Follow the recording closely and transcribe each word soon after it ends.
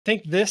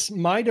think this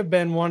might have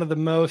been one of the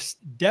most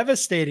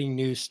devastating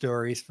news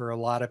stories for a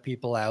lot of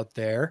people out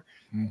there.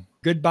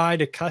 Goodbye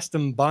to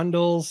custom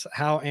bundles,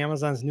 how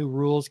Amazon's new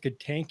rules could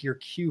tank your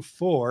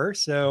Q4.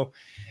 So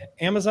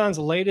Amazon's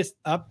latest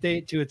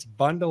update to its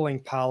bundling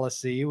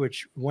policy,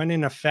 which went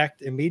in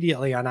effect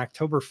immediately on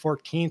October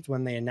 14th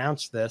when they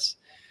announced this,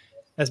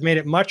 has made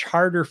it much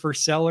harder for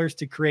sellers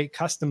to create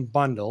custom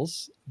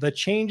bundles. The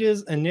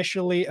changes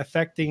initially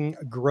affecting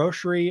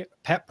grocery,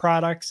 pet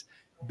products,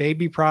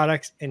 baby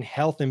products, and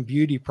health and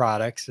beauty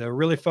products, so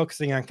really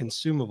focusing on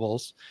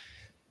consumables,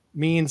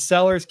 means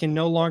sellers can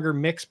no longer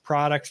mix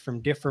products from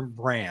different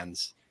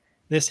brands.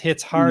 This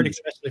hits hard,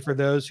 especially for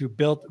those who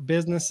built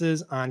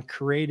businesses on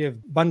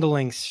creative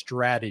bundling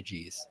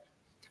strategies.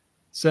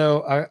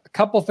 So a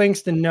couple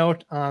things to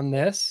note on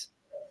this.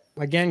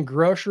 Again,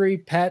 grocery,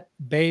 pet,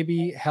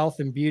 baby, health,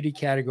 and beauty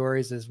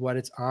categories is what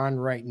it's on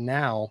right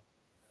now.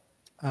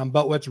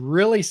 But what's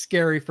really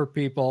scary for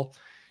people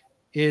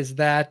is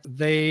that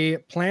they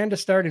plan to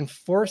start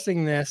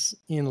enforcing this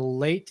in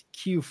late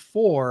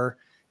Q4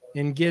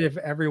 and give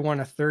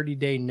everyone a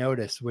 30-day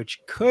notice, which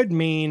could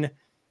mean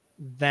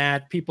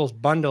that people's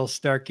bundles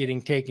start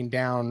getting taken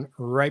down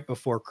right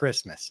before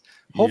Christmas.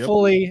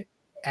 Hopefully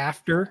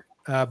after,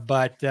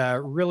 but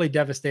really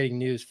devastating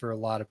news for a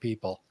lot of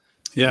people.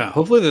 Yeah,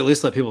 hopefully they at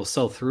least let people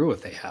sell through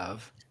what they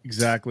have.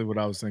 Exactly what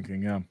I was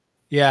thinking, yeah.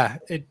 Yeah,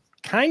 it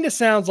kind of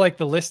sounds like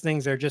the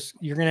listings are just,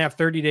 you're going to have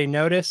 30-day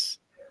notice,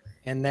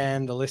 and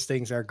then the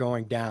listings are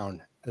going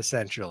down,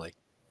 essentially.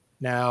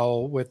 Now,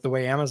 with the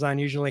way Amazon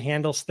usually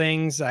handles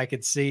things, I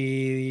could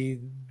see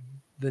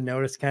the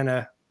notice kind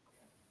of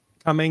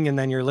coming and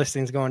then your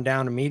listings going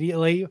down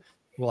immediately.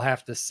 We'll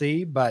have to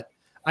see, but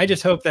I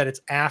just hope that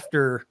it's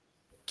after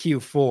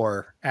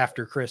Q4,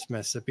 after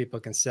Christmas, so people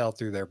can sell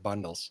through their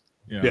bundles.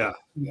 Yeah.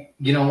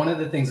 You know, one of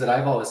the things that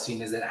I've always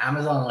seen is that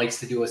Amazon likes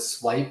to do a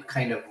swipe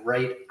kind of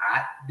right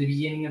at the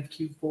beginning of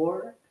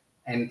Q4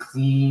 and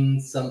clean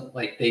some,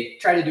 like they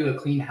try to do a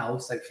clean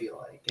house, I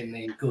feel like, and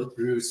they go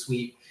through,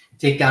 sweep,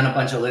 take down a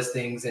bunch of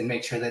listings and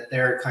make sure that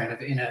they're kind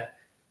of in a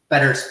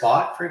better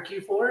spot for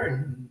Q4.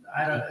 And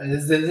I don't,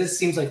 this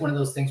seems like one of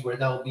those things where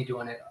they'll be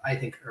doing it, I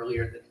think,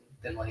 earlier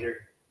than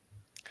later.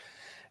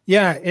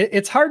 Yeah,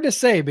 it's hard to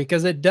say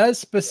because it does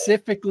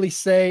specifically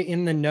say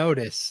in the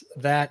notice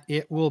that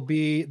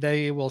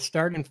they will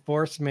start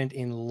enforcement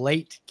in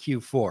late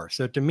Q4.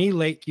 So to me,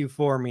 late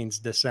Q4 means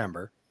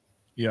December.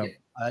 Yeah.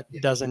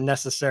 It doesn't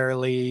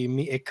necessarily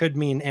mean, it could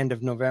mean end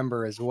of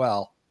November as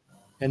well,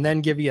 and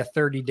then give you a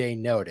 30-day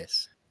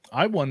notice.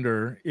 I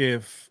wonder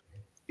if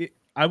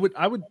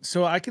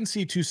so I can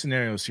see two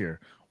scenarios here.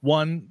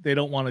 One, they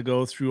don't want to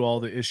go through all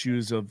the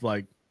issues of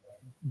like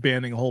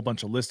banning a whole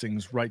bunch of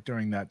listings right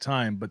during that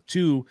time, but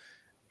two,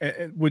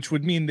 which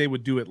would mean they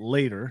would do it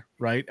later,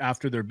 right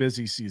after their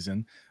busy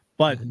season.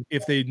 But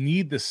if they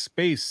need the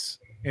space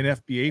in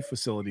FBA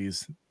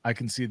facilities, I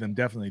can see them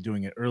definitely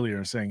doing it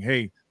earlier, saying,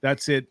 "Hey,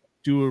 that's it.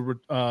 Do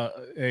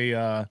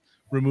a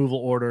removal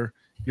order.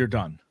 You're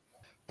done."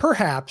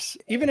 Perhaps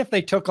even if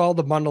they took all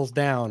the bundles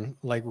down,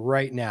 like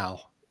right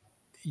now,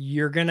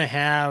 you're going to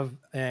have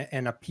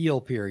an appeal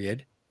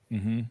period,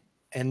 and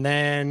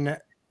then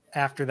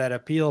after that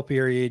appeal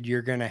period,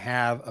 you're going to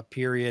have a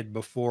period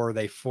before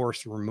they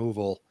force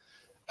removal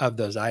of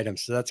those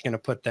items. So that's going to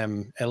put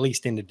them at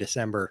least into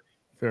December.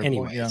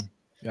 Anyway,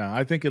 yeah.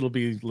 I think it'll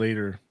be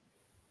later.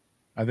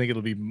 I think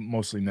it'll be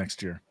mostly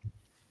next year.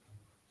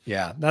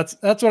 Yeah, that's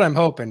what I'm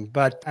hoping.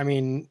 But I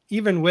mean,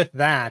 even with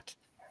that,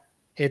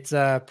 it's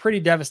pretty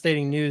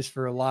devastating news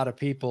for a lot of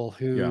people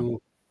who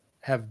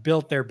have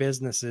built their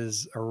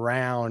businesses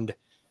around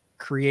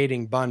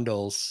creating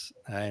bundles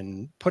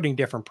and putting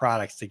different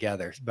products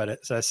together.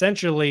 But so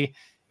essentially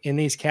in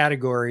these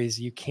categories,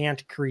 you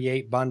can't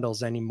create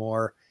bundles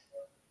anymore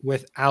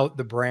without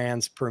the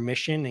brand's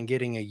permission and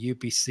getting a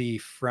UPC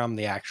from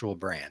the actual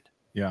brand.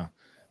 Yeah.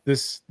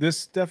 This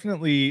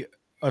definitely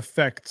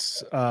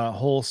affects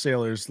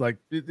wholesalers. Like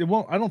it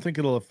won't, I don't think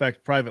it'll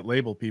affect private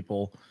label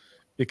people,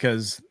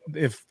 because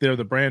if they're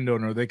the brand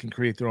owner, they can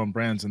create their own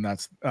brands, and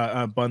that's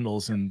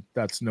bundles, and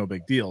that's no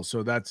big deal.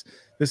 So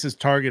this is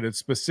targeted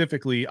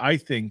specifically, I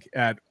think,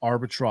 at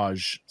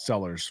arbitrage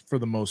sellers for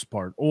the most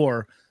part,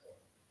 or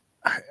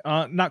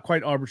not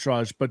quite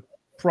arbitrage, but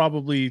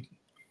probably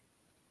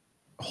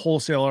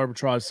wholesale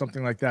arbitrage,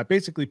 something like that.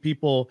 Basically,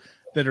 people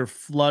that are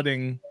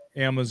flooding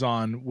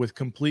Amazon with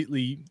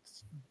completely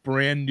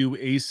brand new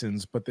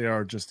ASINs, but they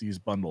are just these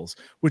bundles,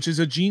 which is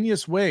a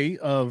genius way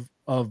of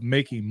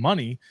making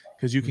money,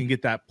 because you can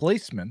get that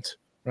placement,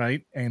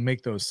 right, and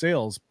make those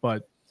sales.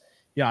 But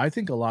yeah, I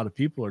think a lot of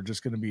people are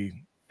just going to be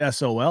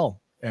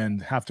SOL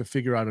and have to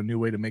figure out a new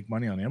way to make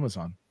money on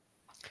Amazon.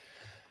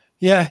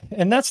 Yeah,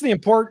 and that's the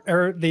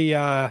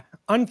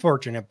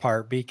unfortunate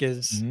part,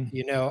 because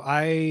you know,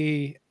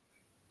 I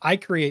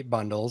create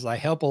bundles. I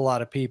help a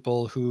lot of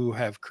people who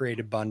have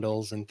created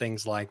bundles and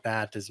things like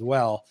that as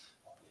well.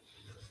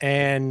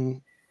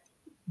 And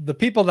the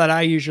people that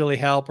I usually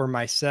help, or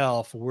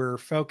myself, we're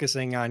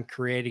focusing on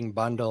creating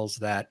bundles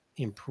that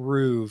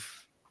improve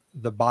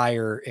the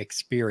buyer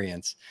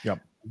experience.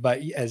 Yep.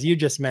 But as you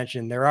just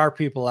mentioned, there are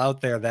people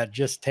out there that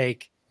just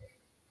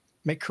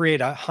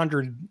create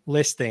 100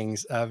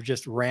 listings of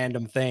just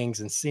random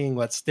things and seeing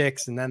what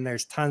sticks. And then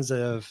there's tons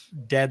of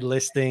dead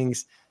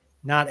listings,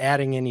 not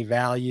adding any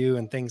value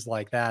and things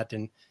like that.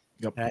 And,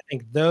 Yep. and I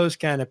think those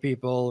kind of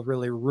people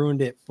really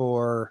ruined it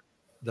for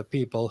the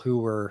people who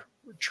were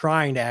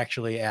trying to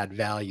actually add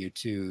value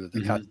to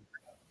the customer.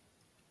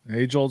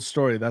 Age old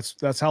story.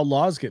 That's how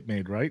laws get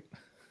made, right?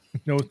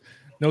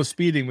 No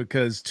speeding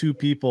because two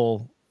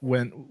people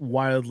went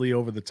wildly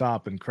over the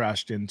top and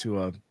crashed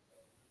into a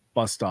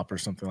bus stop or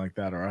something like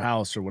that, or a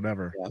house or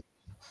whatever.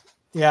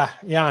 Yeah.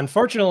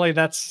 Unfortunately,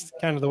 that's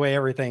kind of the way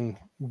everything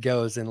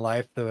goes in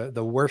life.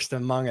 The worst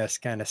among us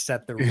kind of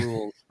set the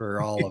rules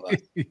for all of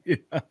us.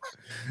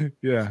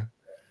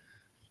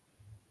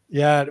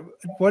 Yeah.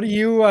 What do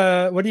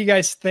you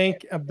guys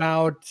think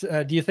about?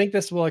 Do you think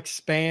this will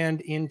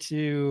expand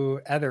into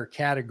other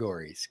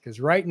categories? Because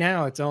right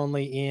now it's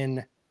only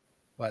in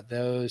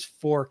those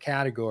 4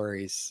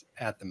 categories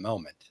at the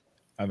moment.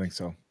 I think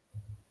so.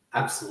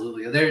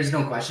 Absolutely. There's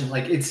no question.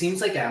 Like, it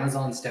seems like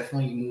Amazon's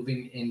definitely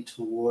moving in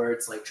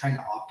towards like trying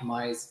to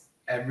optimize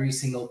every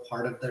single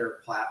part of their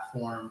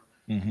platform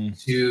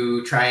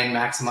to try and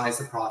maximize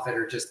the profit,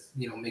 or just,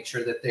 make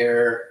sure that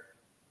they're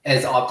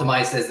as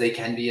optimized as they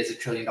can be as a $1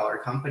 trillion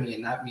company.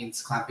 And that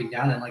means clamping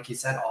down. And like you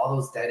said, all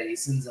those dead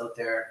ASINs out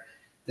there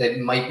that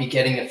might be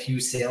getting a few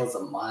sales a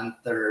month,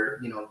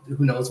 or,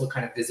 who knows what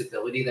kind of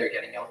visibility they're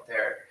getting out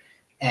there.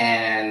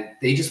 And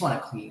they just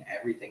want to clean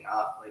everything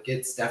up. Like,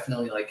 it's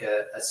definitely like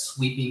a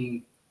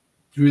sweeping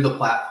through the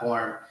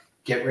platform,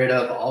 get rid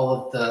of all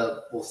of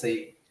the, we'll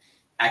say,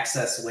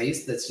 excess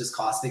waste that's just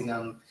costing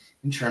them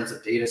in terms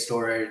of data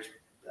storage,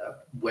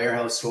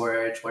 warehouse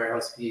storage,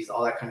 warehouse fees,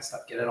 all that kind of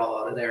stuff. Get it all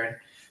out of there and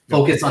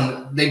focus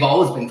on, they've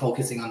always been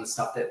focusing on the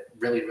stuff that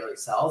really, really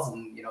sells.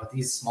 And,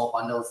 these small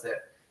bundles that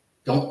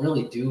don't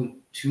really do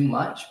too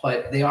much,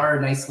 but they are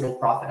a nice little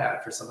profit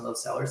add for some of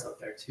those sellers out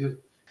there too.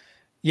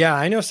 Yeah,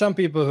 I know some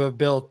people who have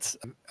built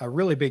a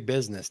really big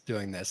business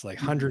doing this, like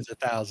hundreds of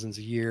thousands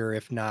a year,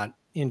 if not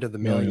into the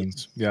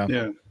millions.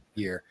 Yeah.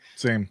 Year.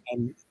 Same.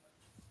 And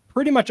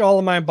pretty much all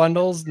of my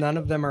bundles, none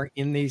of them are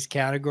in these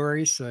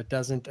categories, so it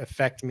doesn't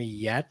affect me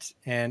yet.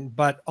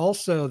 But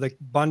also the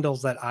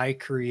bundles that I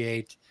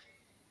create,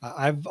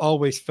 I've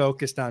always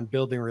focused on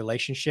building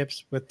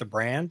relationships with the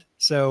brand.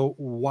 So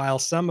while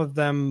some of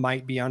them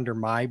might be under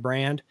my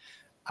brand,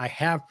 I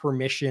have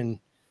permission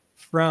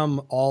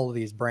from all of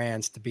these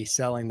brands to be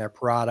selling their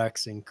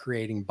products and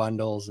creating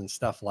bundles and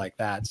stuff like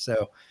that.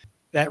 So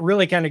that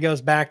really kind of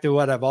goes back to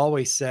what I've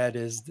always said,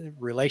 is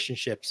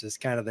relationships is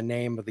kind of the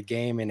name of the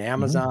game in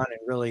Amazon and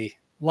really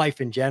life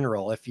in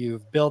general. If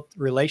you've built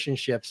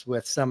relationships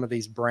with some of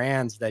these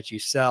brands that you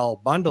sell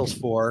bundles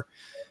for,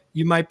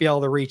 you might be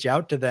able to reach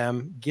out to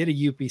them, get a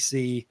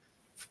UPC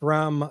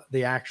from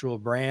the actual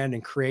brand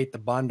and create the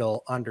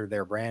bundle under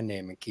their brand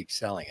name and keep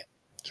selling it.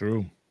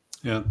 True.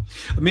 Yeah.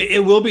 I mean, it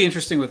will be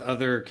interesting with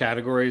other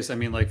categories. I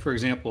mean, like, for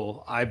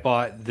example, I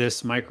bought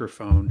this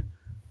microphone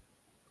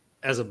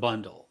as a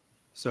bundle.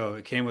 So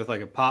it came with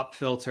like a pop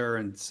filter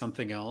and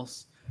something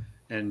else.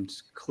 And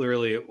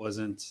clearly it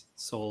wasn't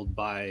sold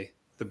by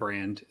the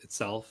brand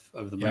itself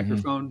of the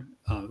microphone.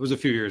 It was a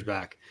few years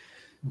back.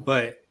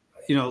 But,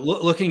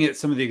 looking at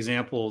some of the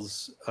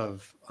examples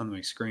of on my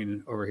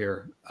screen over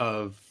here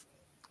of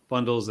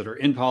bundles that are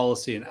in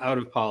policy and out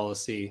of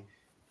policy,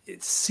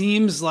 it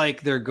seems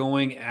like they're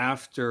going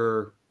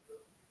after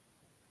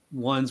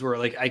ones where,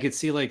 like, I could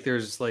see like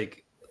there's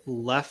like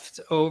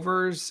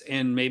leftovers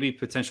and maybe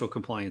potential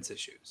compliance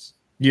issues.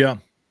 Yeah.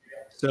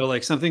 So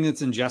like something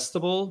that's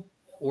ingestible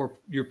or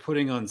you're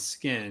putting on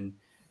skin.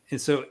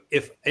 And so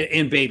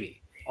and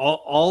baby,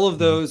 all of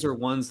those are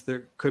ones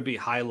that could be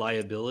high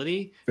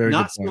liability,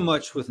 not so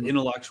much with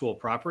intellectual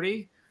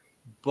property,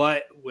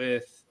 but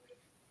with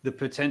the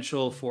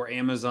potential for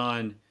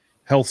Amazon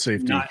health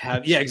safety,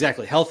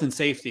 exactly, health and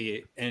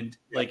safety, and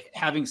like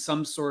having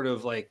some sort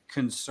of like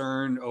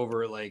concern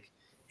over like,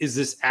 is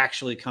this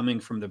actually coming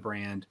from the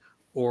brand,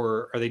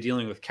 or are they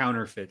dealing with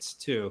counterfeits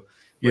too?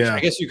 Which I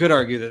guess you could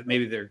argue that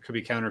maybe there could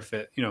be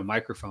counterfeit,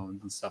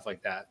 microphones and stuff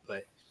like that.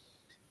 But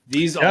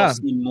these all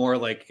seem more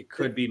like it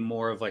could be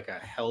more of like a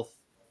health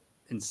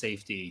and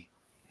safety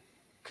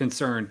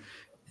concern.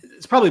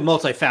 It's probably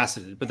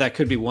multifaceted, but that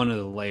could be one of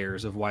the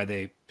layers of why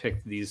they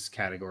picked these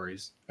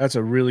categories. That's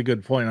a really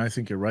good point. I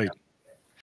think you're right.